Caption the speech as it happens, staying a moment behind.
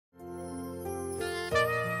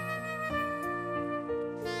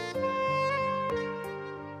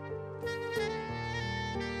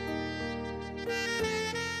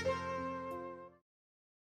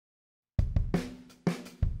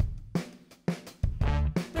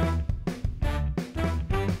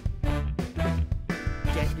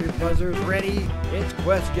buzzers ready. It's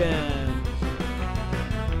questions.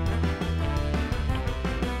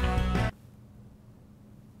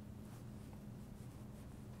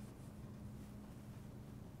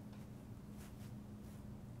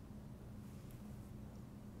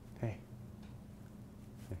 Hey.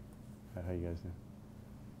 Hey. How you guys doing?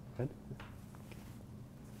 Good?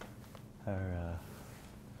 Are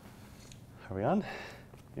we on?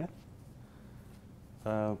 Yeah?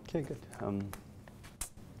 Okay, good.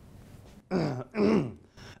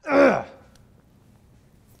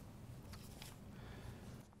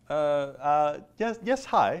 Yes,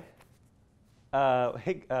 hi.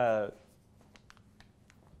 Hey,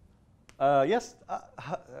 yes,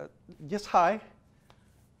 hi.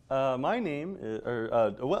 My name is,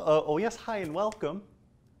 yes, hi and welcome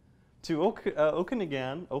to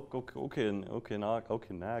Okanagan, Okanagan,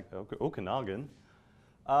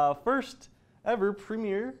 first ever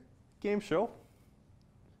premiere game show.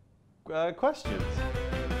 Questions.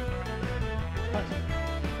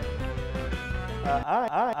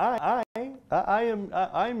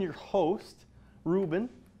 I am your host, Rueben,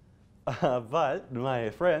 but my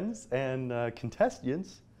friends and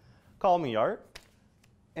contestants call me Art.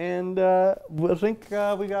 And I think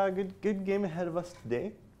we got a good game ahead of us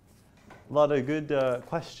today. A lot of good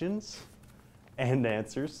questions and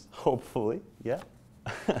answers, hopefully. Yeah.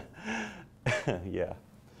 Yeah.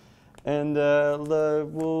 And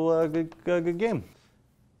we'll good game.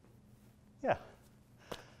 Yeah.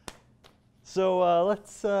 So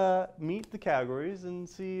let's meet the categories and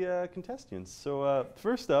see contestants. So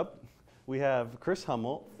first up, we have Chris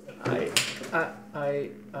Hummel.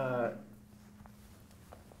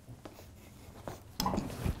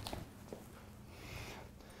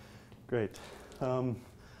 Great. Then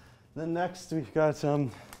next we've got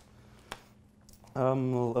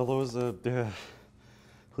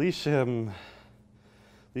Alicia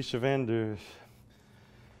Vander.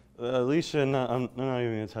 Alicia, and I'm not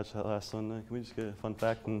even gonna touch that last one. Can we just get a fun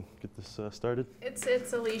fact and get this started?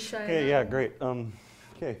 It's Alicia. Okay, yeah, great.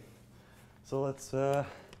 Okay, so let's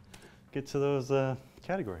get to those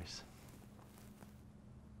categories.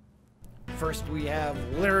 First, we have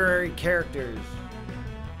literary characters,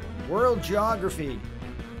 world geography,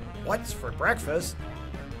 what's for breakfast,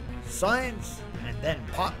 science, and then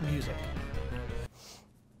pop music.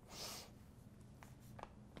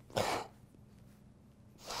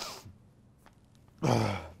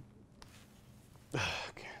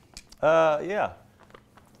 Yeah,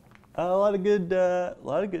 a lot of good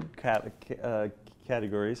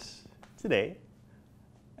categories today,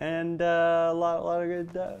 and a lot of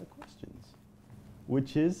good questions,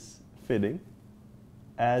 which is fitting,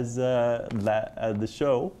 as the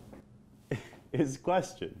show is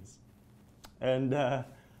questions, and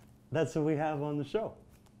that's what we have on the show.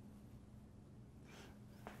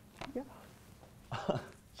 Yeah.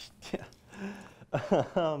 Yeah.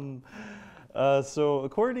 So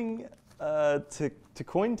according to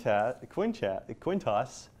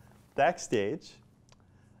Cointoss, backstage,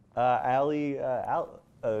 Allie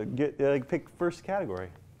pick first category.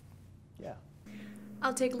 Yeah.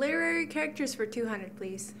 I'll take literary characters for 200,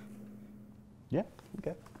 please. Yeah.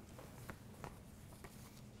 Okay.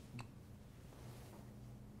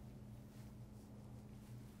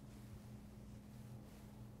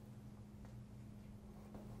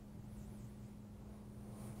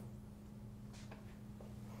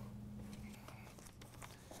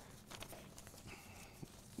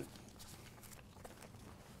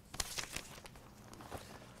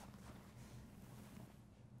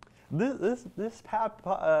 This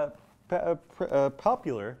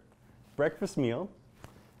popular breakfast meal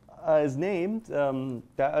is named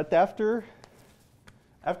after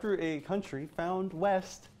a country found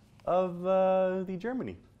west of the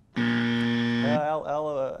Germany.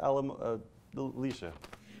 Alicia.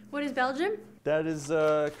 What is Belgium? That is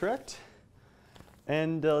correct.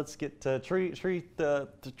 And let's get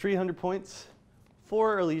 300 points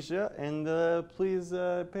for Alicia. And please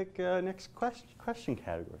pick next question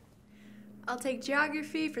category. I'll take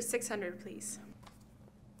geography for 600, please.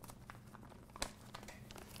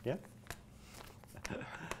 Yeah.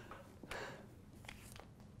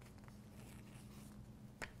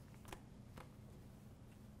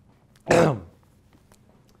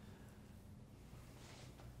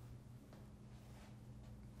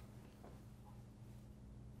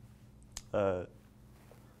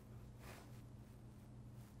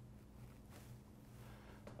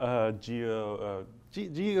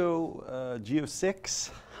 Geo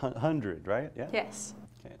 600, right? Yeah. Yes.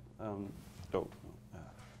 Okay. Go.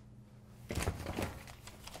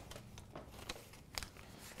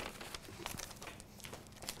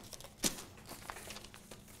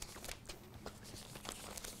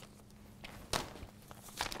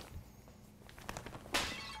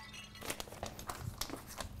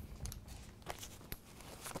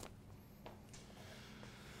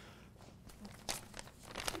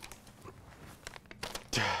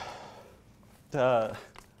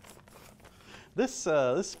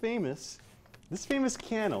 this famous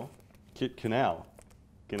canal,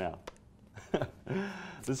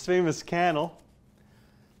 this famous canal.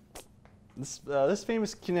 This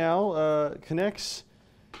famous canal connects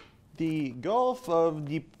the Gulf of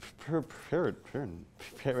the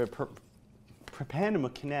Panama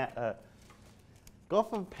Canal,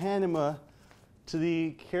 Gulf of Panama to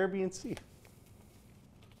the Caribbean Sea.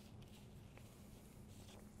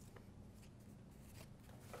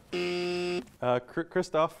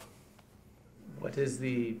 Christoph. What is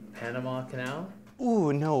the Panama Canal?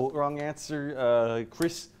 Ooh, no, wrong answer.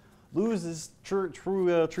 Chris loses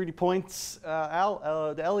treaty points.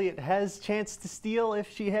 Elliot has chance to steal if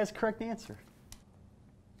she has correct answer.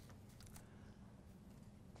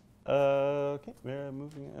 Okay,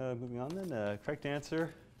 moving on then. Correct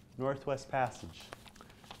answer, Northwest Passage.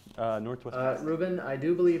 Northwest Passage. Ruben, I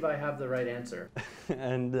do believe I have the right answer.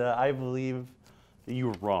 And I believe that you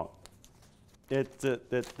were wrong. It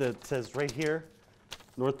says right here,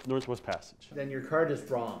 Northwest Passage. Then your card is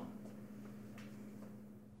wrong.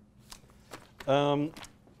 I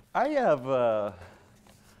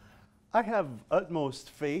have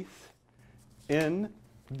utmost faith in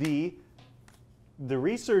the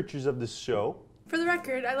researchers of this show. For the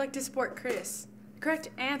record, I'd like to support Chris. The correct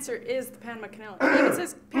answer is the Panama Canal. It even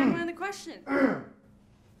says Panama in the question.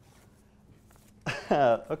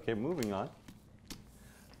 Okay, moving on.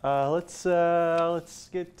 Let's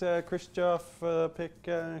get Christoph pick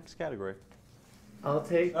next category. I'll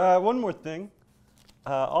take. One more thing.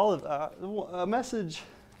 A message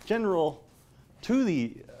general to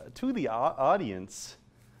the audience.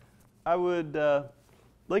 I would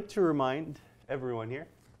like to remind everyone here,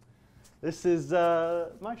 this is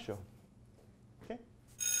my show. Okay.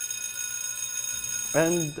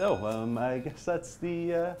 And I guess that's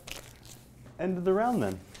the end of the round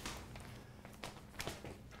then.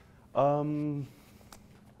 That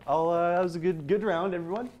was a good round,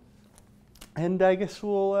 everyone. And I guess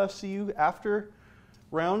we'll see you after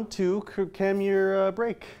round 2. Cam your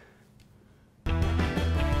break.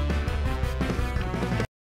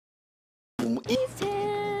 These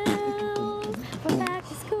tales for back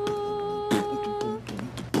to school.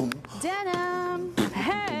 Denim,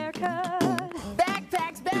 haircut,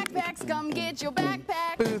 backpacks, come get your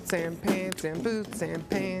backpack. Boots and pants.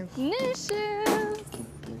 New shoes,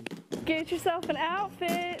 Get yourself an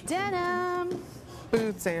outfit. denim,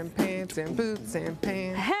 Boots and pants. Haircut.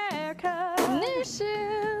 new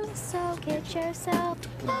shoes. So get yourself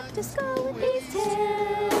back to school with these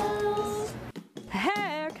tales.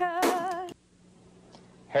 Haircut.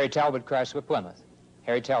 Harry Talbot, Chrysler, Plymouth.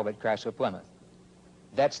 Harry Talbot, Chrysler, Plymouth.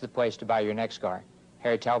 That's the place to buy your next car.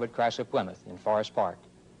 Harry Talbot, Chrysler, Plymouth in Forest Park.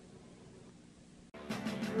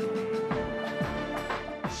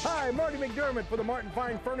 Hi, Marty McDermott for the Martin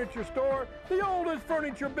Fine Furniture Store, the oldest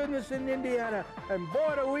furniture business in Indiana. And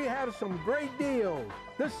boy, do we have some great deals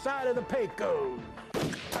this side of the Pecos.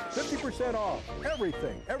 50% off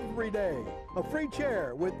everything, every day. A free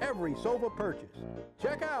chair with every sofa purchase.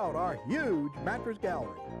 Check out our huge mattress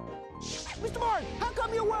gallery. Mr. Martin, how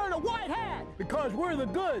come you're wearing a white hat? Because we're the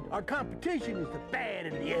good, our competition is the bad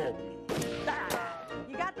and the ugly.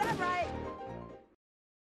 You got that right.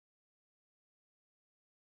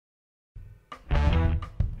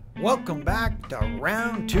 Welcome back to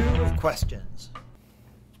round 2 of questions.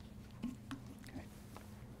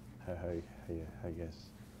 I guess.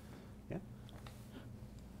 Yeah.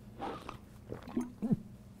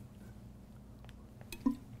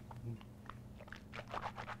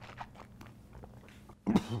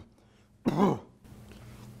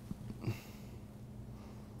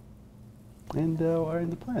 And watering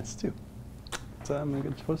the plants too. So I'm a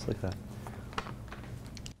good host like that.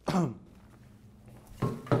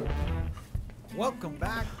 Welcome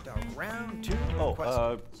back to round 2 of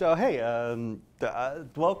questions. So hey,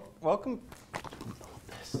 welcome.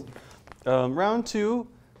 Round 2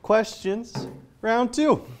 questions. Round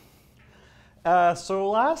 2. So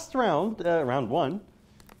last round, round one,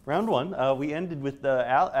 we ended with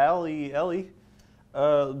Ellie,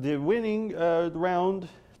 the winning round,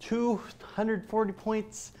 240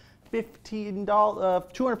 points,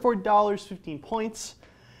 $240, 15 points.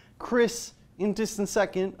 Chris in distant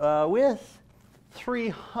second with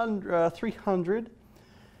 300.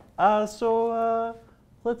 So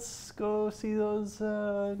let's go see those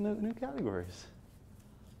new categories.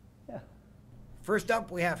 Yeah. First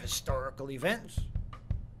up, we have historical events,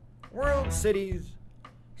 world cities,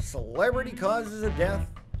 celebrity causes of death,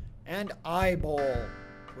 and eyeball,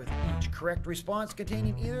 with each correct response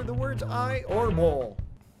containing either the words eye or bowl.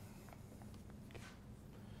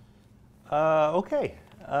 Okay.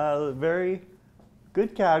 Very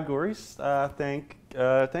Good categories. Thank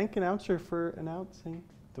announcer for announcing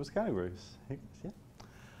those categories. Yeah.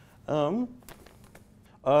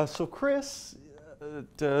 So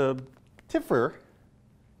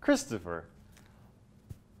Christopher,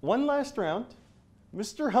 one last round.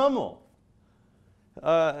 Mr. Hummel.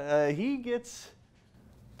 He gets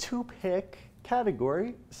to pick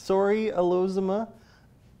category. Sorry, Alozima.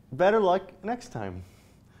 Better luck next time.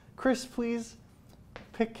 Chris, please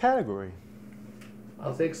pick category.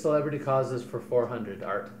 I'll take celebrity causes for 400,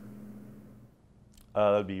 Art.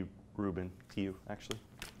 That'd be Ruben to you, actually.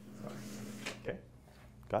 Sorry. Okay.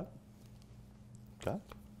 Got it? Got it?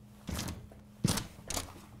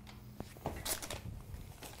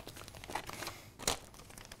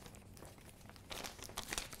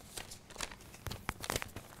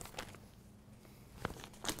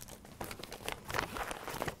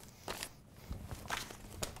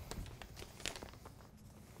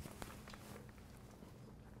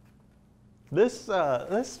 This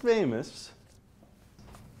famous,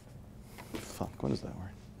 fuck, what is that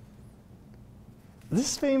word?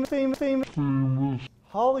 This famous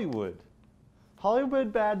Hollywood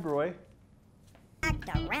bad boy.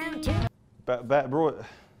 Round two. Bad boy.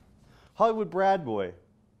 Hollywood Brad boy.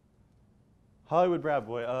 Hollywood Brad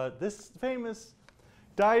boy. This famous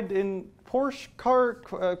died in Porsche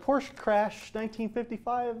crash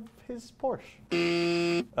 1955. His Porsche.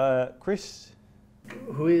 Chris.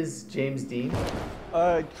 Who is James Dean?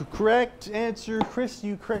 Correct answer, Chris.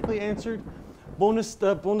 You correctly answered. Bonus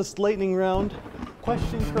lightning round.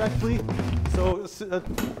 Question correctly. So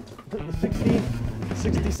 60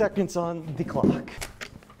 seconds on the clock.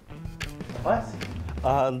 What?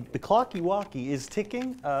 The clocky-walkie is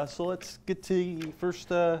ticking. So let's get to the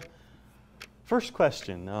first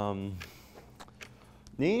question.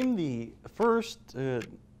 Name the first.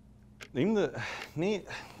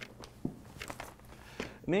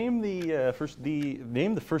 Name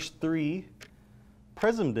the first three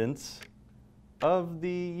presidents of the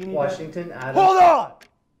United. Washington, Adams. Hold on!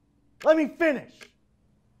 Let me finish.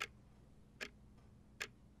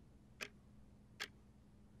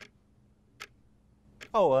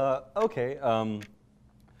 Oh, okay.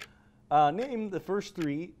 Name the first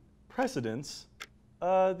three presidents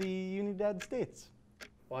of the United States.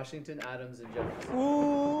 Washington, Adams, and Jefferson.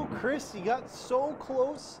 Ooh, Chris, you got so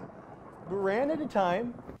close. Ran out of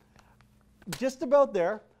time. Just about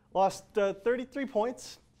there. Lost 33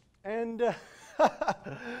 points. And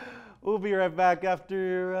we'll be right back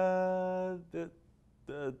after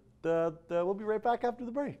we'll be right back after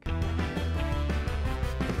the break.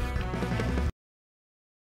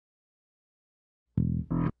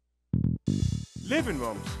 Living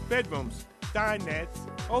rooms, bedrooms, dinettes.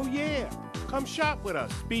 Oh yeah, come shop with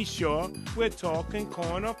us. Be sure we're talking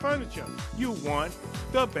corner furniture. You want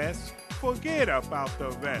the best, forget about the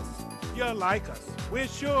rest. You like us, we're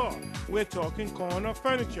sure. We're talking corner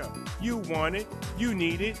furniture. You want it, you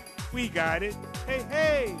need it, we got it. Hey,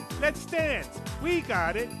 hey, let's dance. We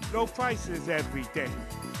got it. Low prices every day.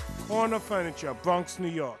 Corner Furniture, Bronx, New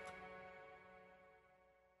York.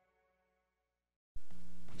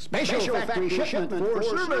 Special factory shipment for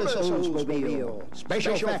service Oldsmobile.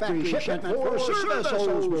 Special factory shipment for service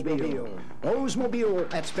Oldsmobile.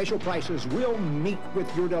 Oldsmobile at special prices will meet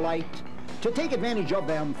with your delight. To take advantage of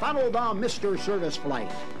them, follow the Mr. Service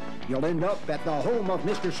flight. You'll end up at the home of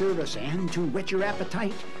Mr. Service, and to whet your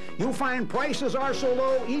appetite, you'll find prices are so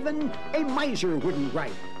low even a miser wouldn't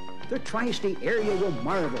write. The tri-state area will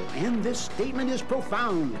marvel, and this statement is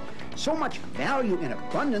profound. So much value and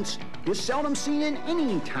abundance is seldom seen in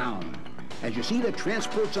any town. As you see the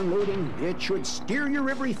transports unloading, it should steer your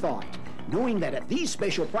every thought, knowing that at these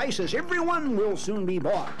special prices, everyone will soon be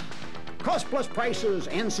bought. Cost plus prices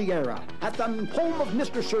and Sierra at the home of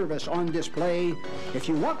Mr. Service on display. If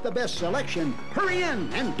you want the best selection, hurry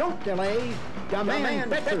in and don't delay.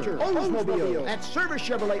 Demand better Oldsmobile at Service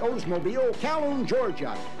Chevrolet Oldsmobile, Calhoun,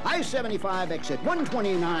 Georgia. I-75 exit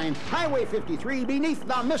 129, Highway 53 beneath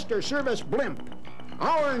the Mr. Service blimp.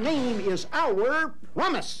 Our name is our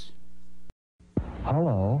promise.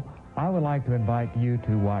 Hello. I would like to invite you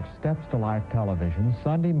to watch Steps to Life television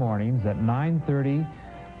Sunday mornings at 9:30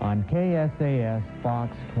 on KSAS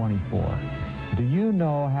Fox 24. Do you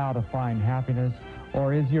know how to find happiness,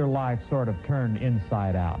 or is your life sort of turned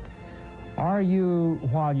inside out? Are you,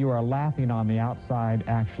 while you are laughing on the outside,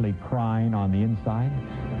 actually crying on the inside?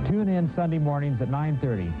 Tune in Sunday mornings at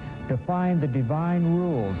 9:30 to find the divine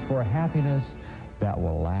rules for happiness that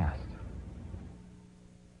will last.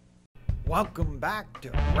 Welcome back to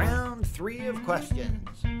round 3 of questions.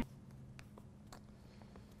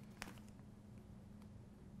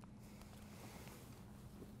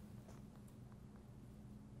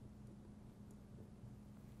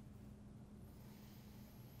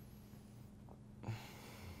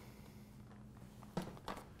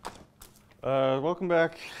 Welcome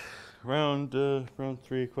back. Round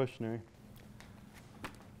 3 questionnaire.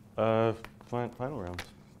 Final round.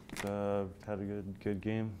 Had a good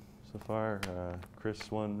game so far. Chris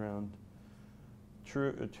won round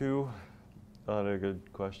 2. A lot of good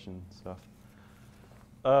question stuff.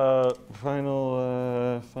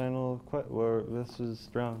 This is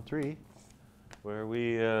round 3, where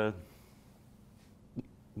we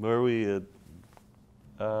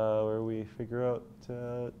figure out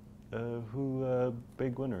who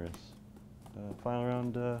big winner is. Final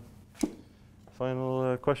round.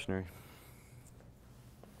 Final questionnaire.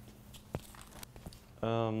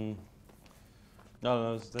 No.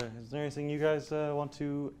 Is there anything you guys want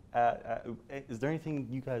to add? Is there anything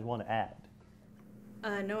you guys want to add?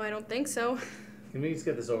 No, I don't think so. Can we just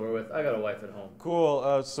get this over with? I got a wife at home.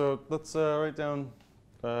 Cool. So let's write down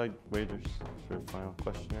wagers for final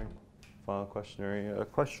questionnaire. Final questionnaire.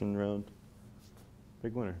 Question round.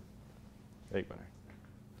 Big winner. Big winner.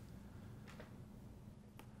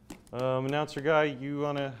 Announcer guy, you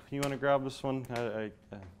wanna grab this one?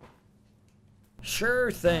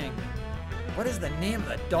 Sure thing. What is the name of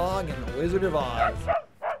the dog in The Wizard of Oz?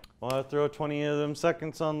 Want to throw 20 of them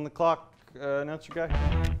seconds on the clock, announcer guy?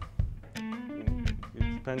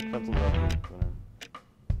 Pencils up.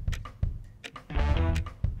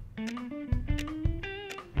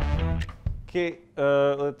 Okay,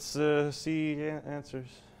 let's see answers.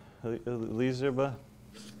 Elizabeth.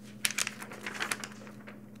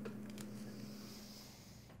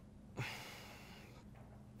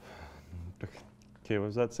 Okay, what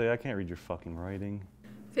does that say? I can't read your fucking writing.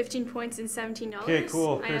 15 points and $17. Okay,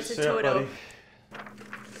 cool. I answered Toto.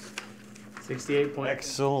 68 points.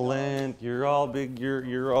 Excellent. You're all big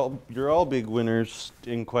winners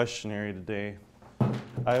in questionnaire today.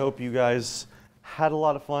 I hope you guys had a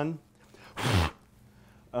lot of fun.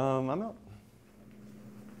 I'm out.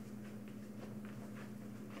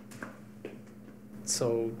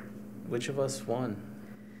 So, which of us won?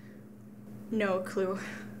 No clue.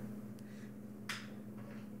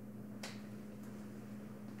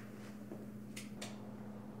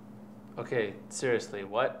 Okay, seriously,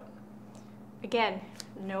 what? Again,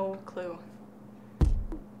 no clue.